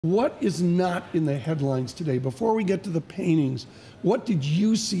What is not in the headlines today? Before we get to the paintings, what did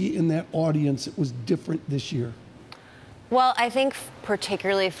you see in that audience that was different this year? Well, I think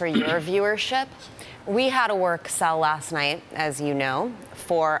particularly for your viewership, we had a work sell last night, as you know,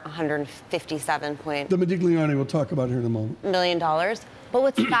 for $157 The Modigliani we'll talk about here in a moment. million. But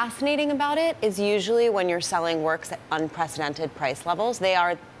what's fascinating about it is usually when you're selling works at unprecedented price levels, they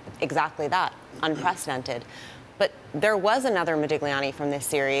are exactly that, unprecedented. But there was another Modigliani from this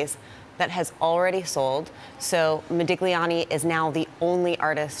series that has already sold. So Modigliani is now the only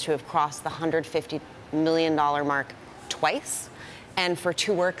artist to have crossed the $150 million mark twice, and for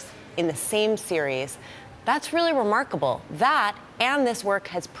two works in the same series. That's really remarkable. That and this work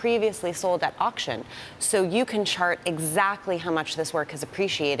has previously sold at auction. So you can chart exactly how much this work has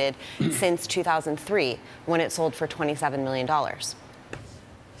appreciated since 2003, when it sold for $27 million.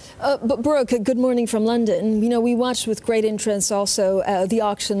 But Brooke, good morning from London. You know, we watched with great interest also the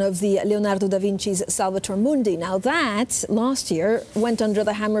auction of the Leonardo da Vinci's Salvator Mundi. Now that, last year, went under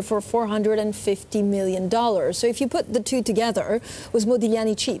the hammer for $450 million. So if you put the two together, was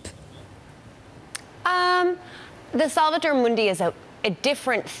Modigliani cheap? The Salvator Mundi is a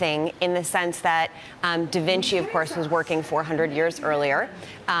different thing in the sense that Da Vinci, of course, was working 400 years earlier.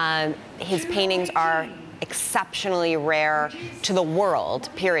 His paintings are exceptionally rare to the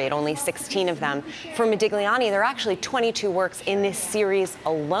world, period, only 16 of them. For Modigliani, there are actually 22 works in this series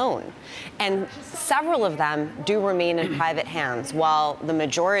alone. And several of them do remain in private hands, while the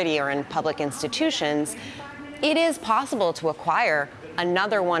majority are in public institutions. It is possible to acquire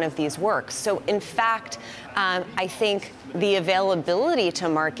another one of these works. So in fact, I think the availability to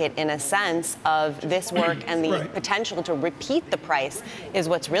market, in a sense, of this work and the potential to repeat the price is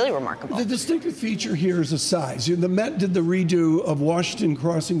what's really remarkable. The distinctive feature here is the size. The Met did the redo of Washington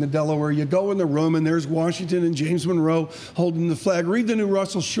crossing the Delaware. You go in the room and there's Washington and James Monroe holding the flag. Read the new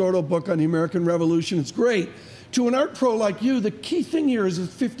Russell Shorto book on the American Revolution. It's great. To an art pro like you, the key thing here is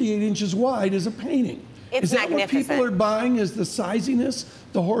it's 58 inches wide as a painting. It's magnificent. What people are buying is the siziness,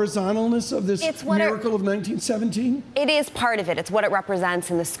 the horizontalness of this miracle of 1917? It is part of it. It's what it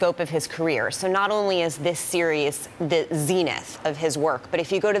represents in the scope of his career. So not only is this series the zenith of his work, but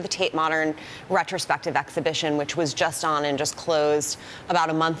if you go to the Tate Modern retrospective exhibition, which was just on and just closed about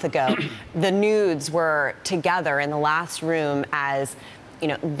a month ago, the nudes were together in the last room as, you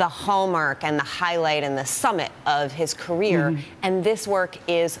know, the hallmark and the highlight and the summit of his career. And this work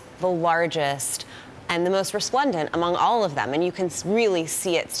is the largest and the most resplendent among all of them, and you can really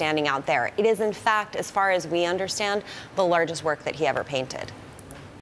see it standing out there. It is, in fact, as far as we understand, the largest work that he ever painted.